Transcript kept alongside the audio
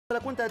A la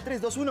cuenta de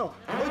 3, 2, 1,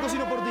 hoy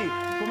cocino por ti.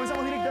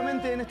 Comenzamos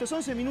directamente en estos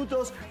 11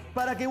 minutos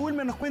para que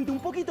Wilmer nos cuente un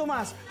poquito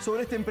más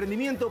sobre este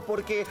emprendimiento,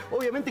 porque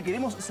obviamente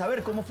queremos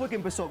saber cómo fue que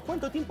empezó.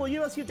 ¿Cuánto tiempo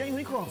lleva? ¿7 años,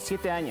 dijo?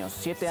 7 años.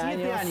 7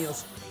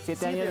 años.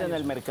 7 años en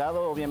el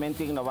mercado,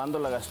 obviamente innovando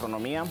la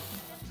gastronomía.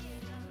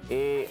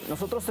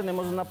 Nosotros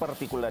tenemos una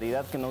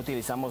particularidad que no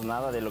utilizamos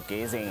nada de lo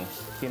que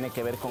tiene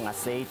que ver con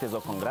aceites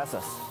o con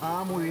grasas.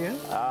 Ah, muy bien.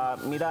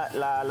 Mira,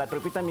 la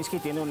Tripita Mishqui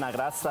tiene una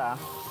grasa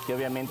que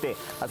obviamente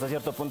hasta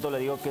cierto punto le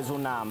digo que es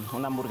una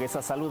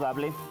hamburguesa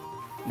saludable,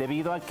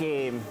 debido a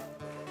que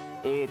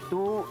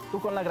tú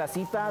con la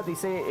grasita,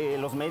 dice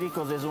los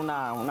médicos, es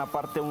una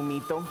parte, un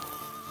mito,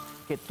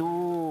 que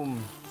tú...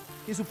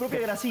 Y su propia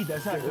grasita,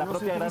 exacto. La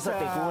propia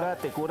grasa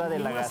te cura de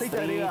la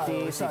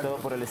gastritis y todo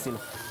por el estilo.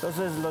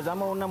 Entonces lo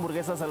llamo una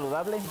hamburguesa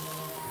saludable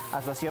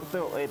hasta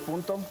cierto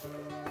punto,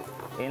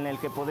 en el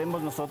que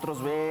podemos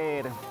nosotros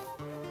ver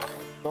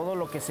todo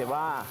lo que se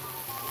va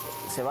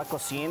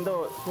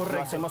cociendo. Correcto.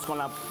 Lo hacemos con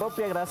la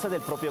propia grasa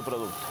del propio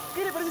producto.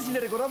 ¿Qué le parece si le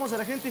recordamos a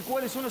la gente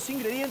cuáles son los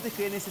ingredientes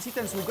que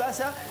necesita en su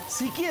casa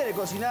si quiere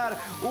cocinar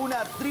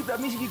una tripa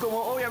Mishqui,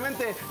 como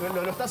obviamente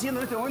lo está haciendo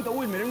en este momento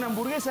Wilmer, una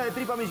hamburguesa de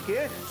tripa Mishqui,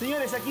 ¿eh?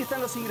 Señores, aquí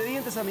están los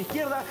ingredientes a mi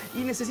izquierda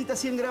y necesita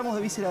 100 gramos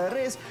de víscera de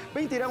res,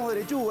 20 gramos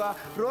de lechuga,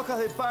 rodajas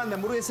de pan de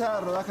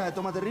hamburguesa, rodajas de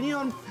tomate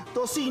riñón,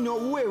 tocino,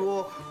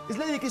 huevo,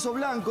 slide de queso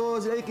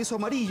blanco, slide de queso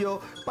amarillo,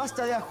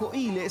 pasta de ajo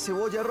ile,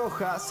 cebolla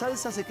roja,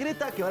 salsa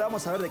secreta, que ahora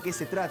vamos a ver de qué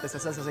se trata esa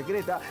salsa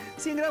secreta,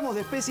 100 gramos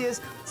de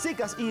especies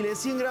secas ile,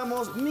 100 gramos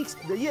mix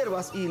de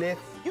hierbas ile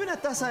y una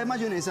taza de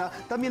mayonesa,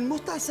 también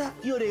mostaza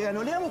y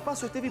orégano. Le damos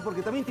paso a Estefi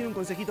porque también tiene un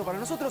consejito para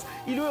nosotros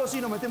y luego sí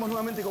nos metemos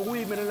nuevamente con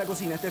Wilmer en la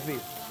cocina. Estefi.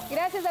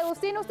 Gracias,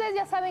 Agustín. Ustedes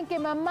ya saben que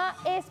mamá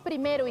es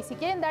primero y si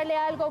quieren darle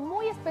algo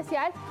muy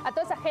especial a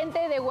toda esa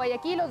gente de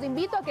Guayaquil, los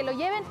invito a que la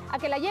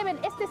lleven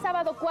este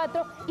sábado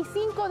 4 y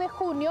 5 de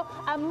junio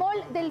a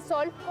Mall del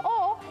Sol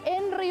o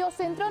en Río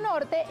Centro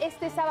Norte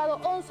este sábado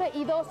 11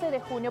 y 12 de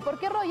junio,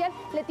 porque Royal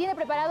le tiene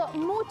preparado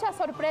muchas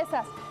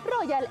sorpresas.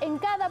 Royal, en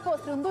cada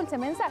postre un dulce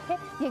mensaje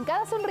y en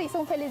cada sonrisa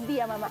un feliz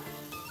día, mamá.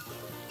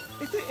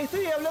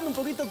 Estoy hablando un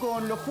poquito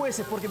con los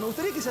jueces porque me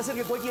gustaría que se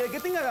acerque cualquiera,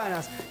 que tenga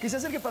ganas, que se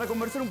acerque para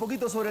conversar un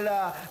poquito sobre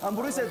la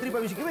hamburguesa de tripa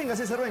Mishqui. Venga,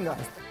 César, venga.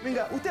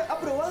 Venga, ¿usted ha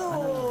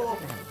probado,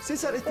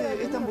 César,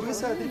 esta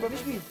hamburguesa de tripa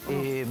Mishqui?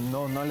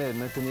 No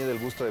he tenido el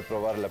gusto de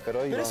probarla,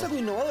 pero hoy... Pero es algo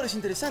innovador, es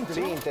interesante,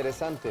 ¿no? Sí,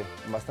 interesante,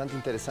 bastante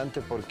interesante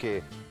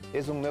porque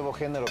es un nuevo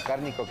género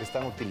cárnico que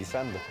están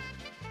utilizando.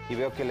 Y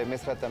veo que le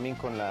mezcla también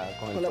con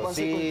el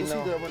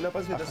tocino. La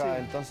panceta, sí.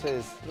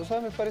 Entonces, o sea,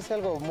 me parece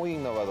algo muy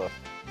innovador.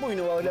 Muy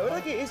innovador. La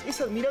verdad que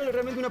es admirable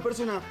realmente una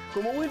persona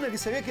como Wilmer, que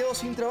se había quedado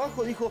sin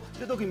trabajo, dijo, yo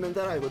tengo que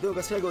inventar algo, tengo que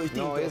hacer algo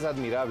distinto. No, es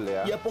admirable.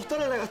 Y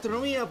apostar a la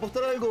gastronomía,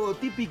 apostar a algo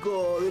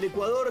típico del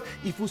Ecuador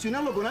y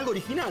fusionarlo con algo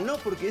original, ¿no?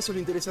 Porque eso es lo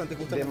interesante,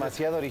 justamente.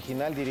 Demasiado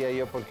original, diría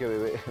yo,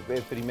 porque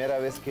es primera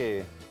vez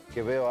que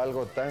veo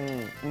algo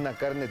una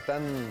carne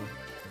tan...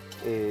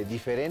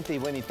 diferente y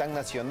bueno y tan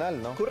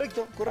nacional, ¿no?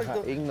 Correcto,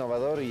 correcto. Ajá,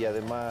 innovador y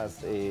además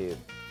de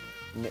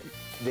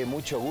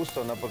mucho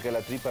gusto, ¿no? Porque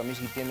la tripa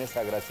Mishqui tiene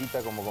esa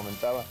grasita, como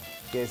comentaba,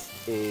 que es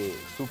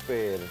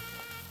súper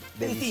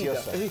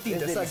deliciosa. Es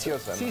distinta, es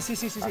deliciosa, ¿no? Sí.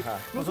 Sí.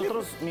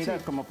 Nosotros, mira,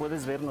 como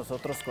puedes ver,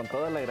 nosotros con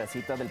toda la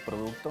grasita del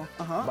producto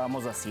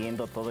vamos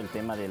haciendo todo el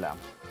tema de la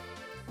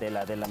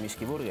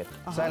Mishqui Burger.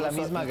 O sea, la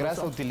misma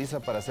grasa utiliza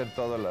para hacer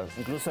todas las...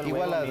 Incluso el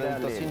igual huevo, la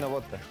del tocino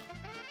bota.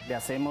 Le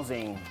hacemos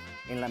en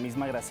la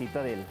misma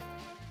grasita del...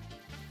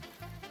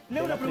 Le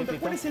hago una pregunta,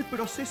 ¿cuál es el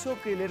proceso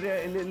que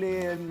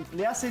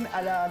le hacen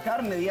a la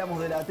carne, digamos,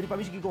 de la tripa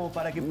Mishqui como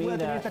para que pueda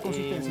tener esta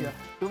consistencia?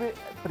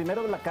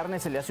 Primero la carne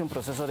se le hace un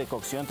proceso de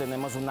cocción.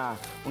 Tenemos una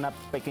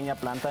pequeña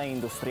planta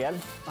industrial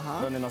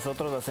donde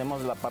nosotros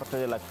hacemos la parte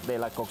de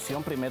la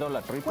cocción. Primero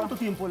la tripa. ¿Cuánto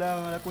tiempo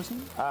la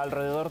cocina?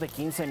 Alrededor de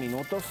 15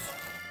 minutos.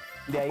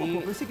 De ahí,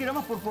 pensé que era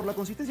más por la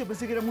consistencia,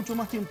 pensé que era mucho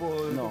más tiempo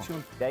de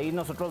cocción. De ahí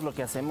nosotros lo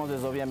que hacemos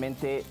es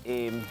obviamente...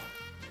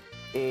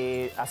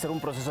 hacer un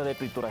proceso de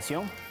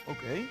trituración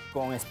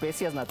con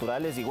especias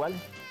naturales igual,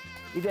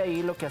 y de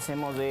ahí lo que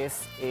hacemos es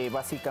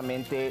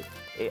básicamente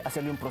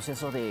hacerle un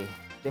proceso de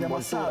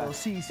envoltura,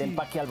 de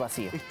empaque al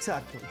vacío.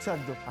 Exacto.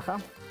 Ajá.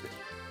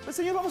 Pues,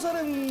 señor, vamos a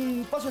dar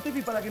un paso a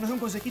Steffi para que nos dé un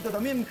consejito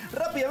también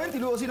rápidamente y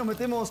luego sí nos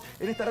metemos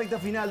en esta recta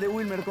final de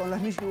Wilmer con las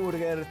Mishqui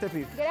Burger.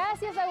 Steffi.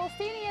 Gracias,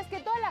 Agustín. Y es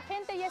que toda la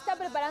gente ya está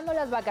preparando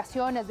las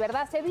vacaciones,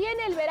 ¿verdad? Se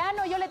viene el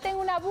verano. Yo le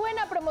tengo una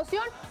buena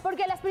promoción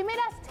porque a las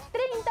primeras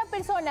 30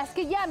 personas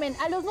que llamen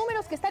a los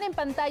números que están en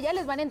pantalla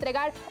les van a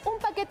entregar un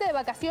paquete de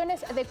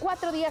vacaciones de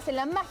 4 días en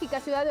la mágica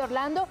ciudad de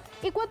Orlando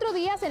y 4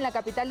 días en la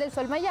capital del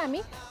sol,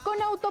 Miami,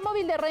 con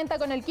automóvil de renta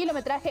con el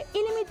kilometraje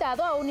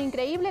ilimitado a un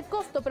increíble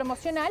costo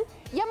promocional.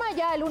 Llama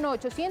ya al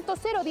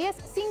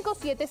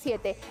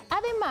 1-800-010-577.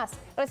 Además,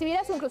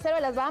 recibirás un crucero a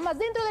las Bahamas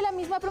dentro de la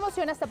misma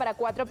promoción hasta para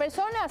 4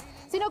 personas.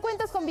 Si no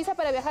cuentas con visa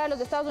para viajar a los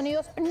Estados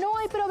Unidos, no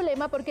hay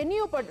problema porque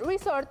Newport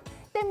Resort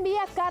te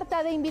envía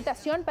carta de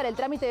invitación para el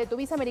trámite de tu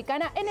visa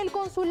americana en el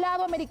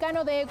Consulado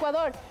Americano de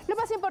Ecuador. Lo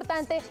más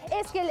importante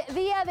es que el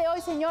día de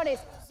hoy,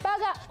 señores,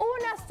 paga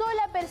una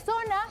sola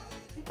persona,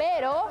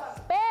 pero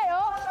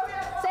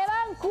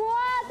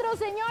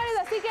señores,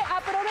 así que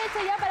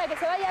aproveche ya para que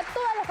se vaya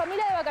toda la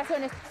familia de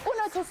vacaciones.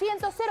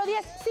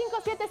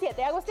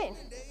 1-800-010-577. Agustín.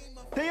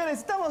 Señores,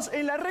 estamos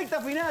en la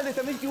recta final de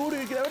esta Mishqui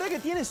Burger, que la verdad que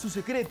tiene su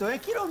secreto,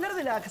 ¿eh? Quiero hablar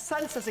de la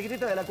salsa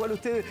secreta de la cual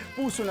usted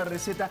puso en la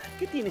receta.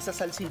 ¿Qué tiene esa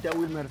salsita,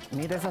 Wilmer?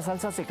 Mira, esa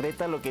salsa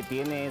secreta lo que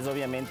tiene es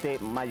obviamente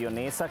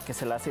mayonesa, que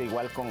se la hace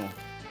igual con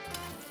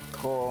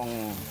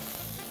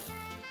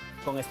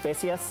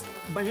especias.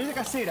 Mayonesa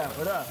casera,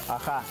 ¿verdad?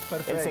 Ajá.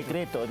 Perfecto. El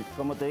secreto,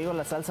 como te digo,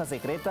 la salsa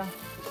secreta.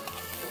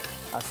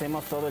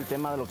 Hacemos todo el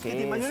tema de lo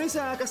que es...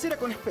 Mayonesa casera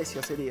con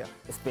especias sería.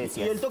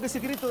 Especias. ¿Y el toque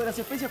secreto de las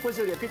especias cuál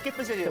sería? ¿Qué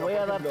especias lleva? Te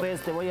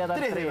voy a dar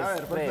tres. A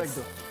ver,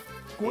 perfecto.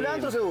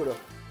 Culantro seguro.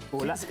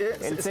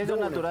 El sello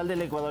natural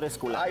del Ecuador es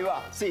culantro. Ahí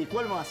va, sí.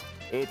 ¿Cuál más?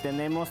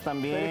 Tenemos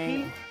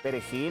también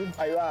perejil.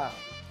 Ahí va.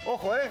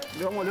 Ojo,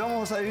 le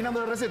vamos adivinando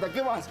la receta.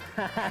 ¿Qué más?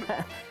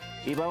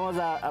 Y vamos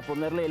a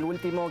ponerle el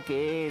último,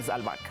 que es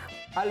albahaca.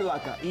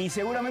 Albahaca. Y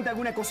seguramente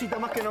alguna cosita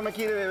más que no me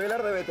quiere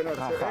develar debe tener.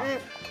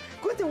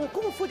 Cuéntame,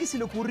 ¿cómo fue que se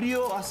le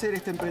ocurrió hacer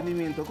este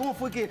emprendimiento? ¿Cómo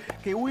fue que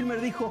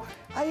Wilmer dijo,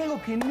 hay algo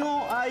que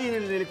no hay en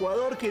el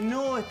Ecuador, que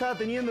no está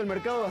teniendo el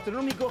mercado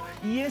gastronómico,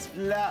 y es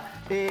la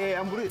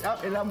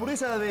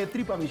hamburguesa de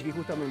Tripa Mishqui,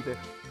 justamente?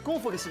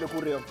 ¿Cómo fue que se le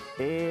ocurrió?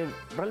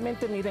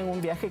 Realmente, miren,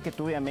 un viaje que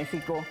tuve a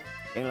México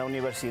en la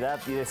universidad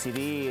y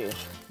decidí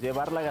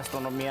llevar la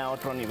gastronomía a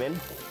otro nivel.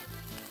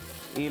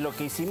 Y lo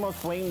que hicimos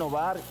fue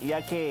innovar,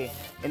 ya que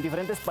en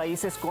diferentes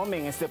países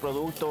comen este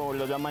producto,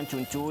 lo llaman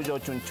chunchullo,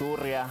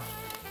 chunchurria.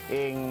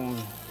 En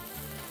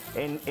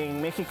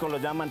México lo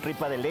llaman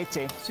tripa de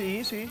leche.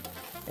 Sí, sí.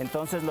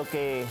 Entonces lo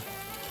que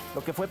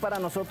fue para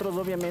nosotros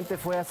obviamente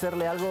fue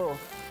hacerle algo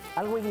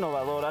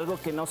innovador, algo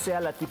que no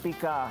sea la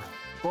típica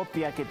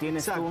copia que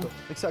tienes tú.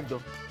 Exacto.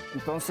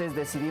 Entonces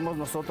decidimos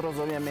nosotros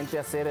obviamente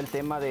hacer el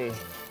tema de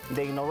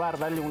innovar,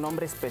 darle un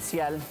nombre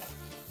especial.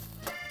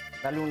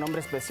 Darle un nombre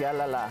especial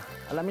a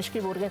la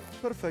Mishqui Burger.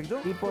 Perfecto.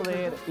 Y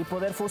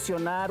poder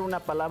fusionar una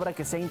palabra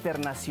que sea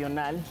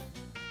internacional.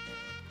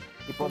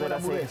 Y poder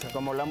hacer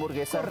como la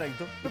hamburguesa.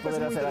 Correcto. Y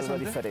poder hacer algo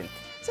diferente.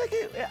 ¿Sabes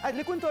qué?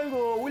 Le cuento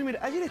algo, Wilmer.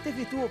 Ayer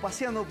Estefany estuvo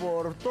paseando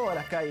por todas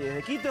las calles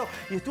de Quito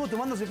y estuvo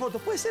tomándose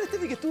fotos. ¿Puede ser,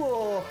 Estefany, que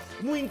estuvo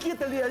muy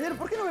inquieta el día de ayer?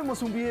 ¿Por qué no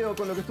vemos un video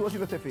con lo que estuvo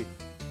haciendo Estefany?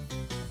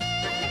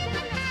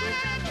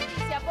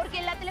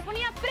 Porque la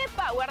telefonía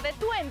prepago de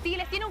 20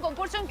 les tiene un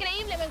concurso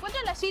increíble. Me encuentro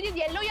en la Shiris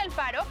y el Loy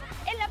Alfaro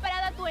en la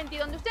parada 20,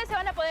 donde ustedes se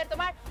van a poder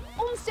tomar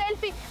un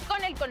selfie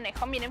con el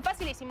conejo. Miren,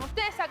 facilísimo.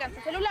 Ustedes sacan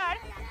su celular,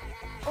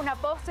 una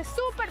pose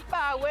super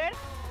power,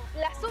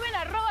 la suben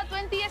a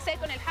 @20s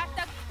con el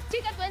hashtag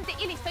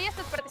chica20 y listo, ya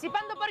estás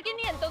participando por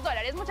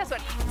 $500. Mucha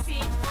suerte. Sí.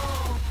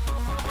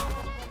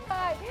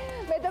 Ay,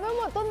 me tomé un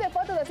montón de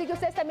fotos, así que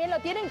ustedes también lo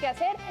tienen que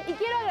hacer. Y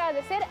quiero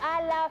agradecer a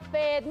la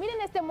FED.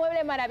 Miren este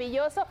mueble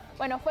maravilloso.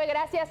 Bueno, fue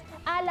gracias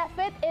a la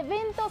FED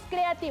Eventos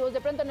Creativos. De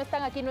pronto no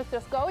están aquí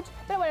nuestros coaches,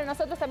 pero bueno,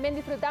 nosotros también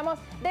disfrutamos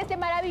de este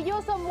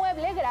maravilloso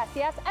mueble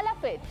gracias a la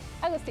FED.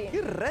 Agustín.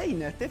 ¡Qué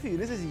reina, Steffi,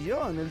 en ese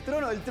sillón! El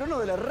trono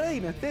de la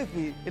reina,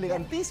 Steffi.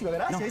 Elegantísima,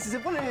 gracias. No. Y si se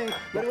pone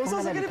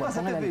vergonzosa, ¿qué le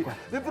pasa, Steffi?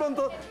 De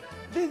pronto...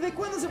 ¿Desde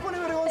cuándo se pone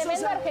vergonzosa?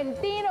 Tremendo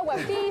argentino,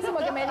 guapísimo,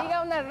 que me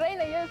diga una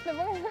reina y yo se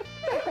pone...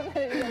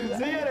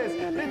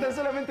 Señores, restan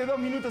solamente 2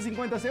 minutos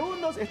 50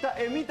 segundos. Está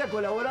Emita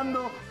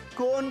colaborando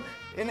con...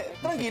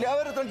 Tranquila, a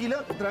ver,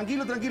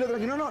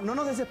 tranquilo. No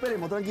nos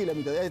desesperemos, tranquila,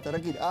 Emita. Ahí está,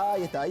 tranquila.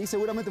 Ahí está, ahí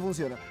seguramente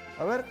funciona.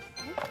 A ver,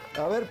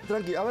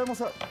 tranquila. A ver,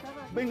 vamos a...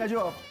 Venga,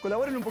 yo,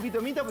 colaboren un poquito,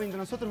 Emita, porque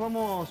nosotros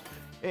vamos...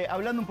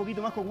 hablando un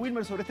poquito más con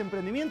Wilmer sobre este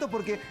emprendimiento,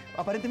 porque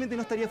aparentemente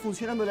no estaría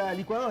funcionando la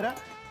licuadora,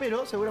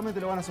 pero seguramente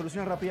lo van a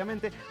solucionar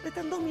rápidamente.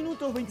 Restan 2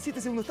 minutos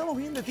 27 segundos. ¿Estamos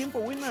bien de tiempo,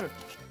 Wilmer?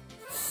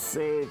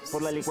 Sí,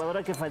 por la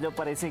licuadora que falló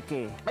parece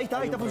que... Ahí está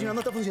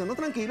funcionando,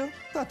 tranquilo.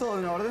 Está todo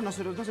en orden, no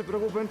se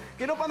preocupen.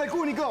 ¡Que no panda el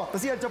cúnico!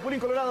 Decía el Chapulín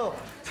Colorado.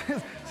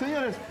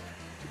 Señores,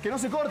 que no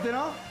se corte,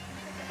 ¿no?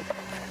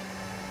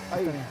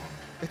 Ahí.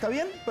 ¿Está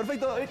bien?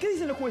 Perfecto. ¿Qué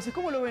dicen los jueces?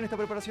 ¿Cómo lo ven esta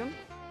preparación?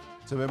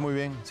 Se ve muy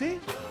bien.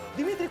 ¿Sí?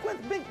 Dimitri,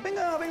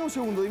 venga un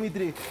segundo,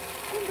 Dimitri.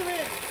 Cuénteme.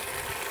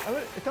 A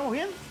ver, ¿estamos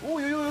bien?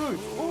 Uy.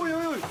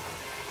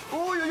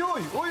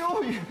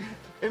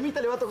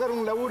 Emita le va a tocar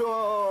un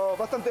laburo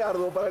bastante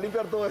arduo para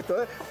limpiar todo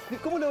esto, ¿eh?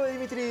 ¿Cómo lo ve,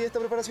 Dimitri, esta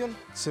preparación?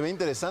 Se ve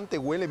interesante,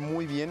 huele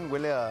muy bien,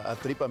 huele a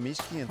Tripa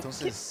Mishqui,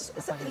 entonces...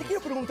 Le quiero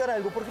preguntar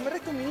algo, porque me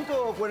resta 1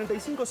 minuto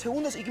 45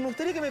 segundos y que me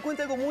gustaría que me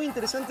cuente algo muy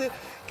interesante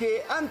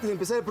que antes de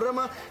empezar el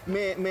programa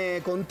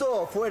me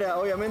contó fuera,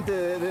 obviamente,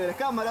 de las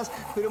cámaras,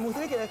 pero me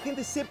gustaría que la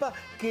gente sepa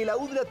que la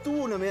UDLA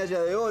tuvo una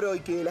medalla de oro y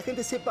que la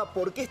gente sepa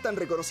por qué es tan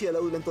reconocida la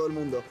UDLA en todo el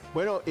mundo.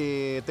 Bueno,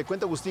 te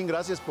cuento, Agustín,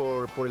 gracias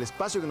por el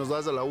espacio que nos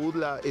das a la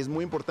UDLA. Es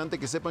muy importante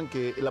que sepan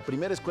que la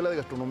primera escuela de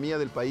gastronomía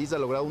del país ha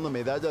logrado una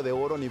medalla de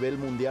oro a nivel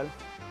mundial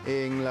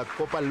en la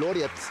Copa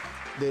Laureate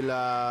de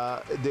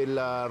la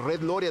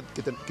Red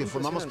Laureate que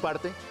formamos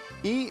parte.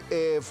 Y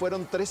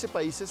fueron 13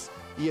 países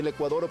y el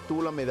Ecuador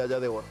obtuvo la medalla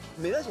de oro.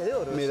 ¿Medalla de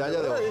oro?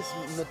 Medalla de oro.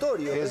 Es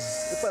notorio.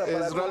 Es para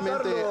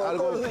realmente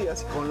algo todos los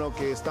días. con lo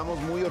que estamos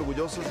muy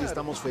orgullosos y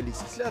estamos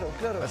felices. Claro.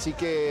 Así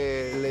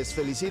que les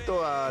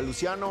felicito a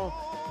Luciano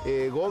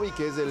Gobi,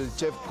 que es el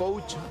chef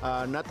coach,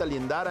 a Natalie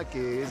Endara,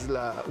 que es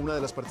una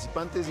de las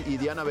participantes, y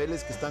Diana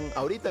Vélez, que están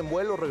ahorita en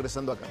vuelo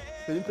regresando acá.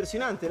 Pero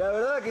impresionante, la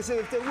verdad que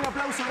un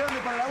aplauso grande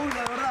para la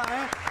UDLA, de verdad,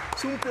 ¿eh?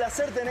 Es un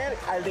placer tener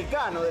al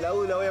decano de la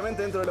UDLA,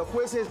 obviamente, dentro de los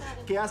jueces,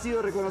 que ha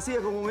sido reconocida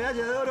como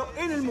medalla de oro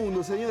en el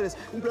mundo, señores.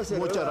 Un placer.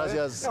 Muchas ¿verdad,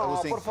 gracias, No,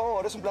 Agustín. por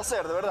favor, es un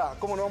placer, de verdad.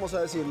 ¿Cómo no vamos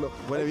a decirlo?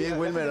 Huele bien,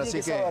 Wilmer, así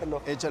que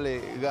saberlo.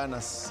 échale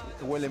ganas.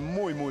 Huele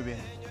muy, muy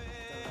bien.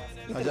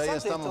 Allá ya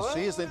estamos. Esto,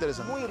 ¿eh? Sí, está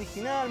interesante. Muy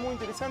original, muy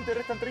interesante.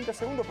 Restan 30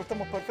 segundos, pero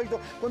estamos perfectos.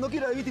 Cuando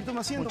quiera, David,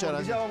 toma asiento, Muchas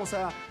porque gracias.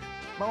 ya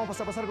vamos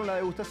a pasar con la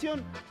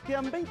degustación.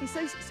 Quedan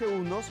 26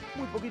 segundos,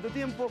 muy poquito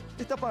tiempo.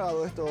 Está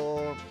apagado esto.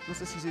 No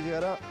sé si se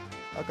llegará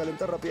a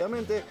calentar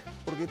rápidamente,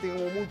 porque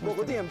tengo muy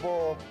poco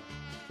tiempo.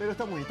 Pero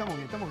estamos bien.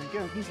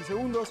 Quedan 15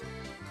 segundos.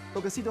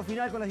 Toquecito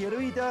final con las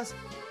hierbitas,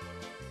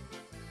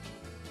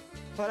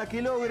 para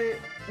que logre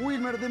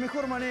Wilmer de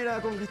mejor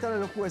manera conquistar a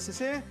los jueces,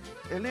 ¿eh?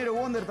 El negro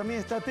Wonder también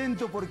está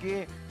atento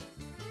porque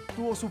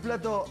tuvo su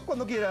plato.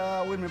 Cuando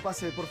quiera, Wilmer,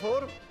 pase, por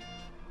favor.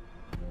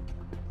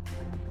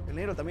 El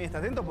negro también está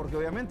atento porque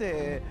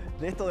obviamente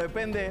de esto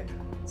depende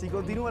si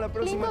continúa la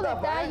próxima Lindo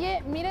etapa.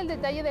 detalle, mira el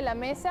detalle de la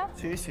mesa.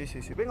 Sí.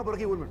 Venga por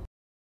aquí, Wilmer.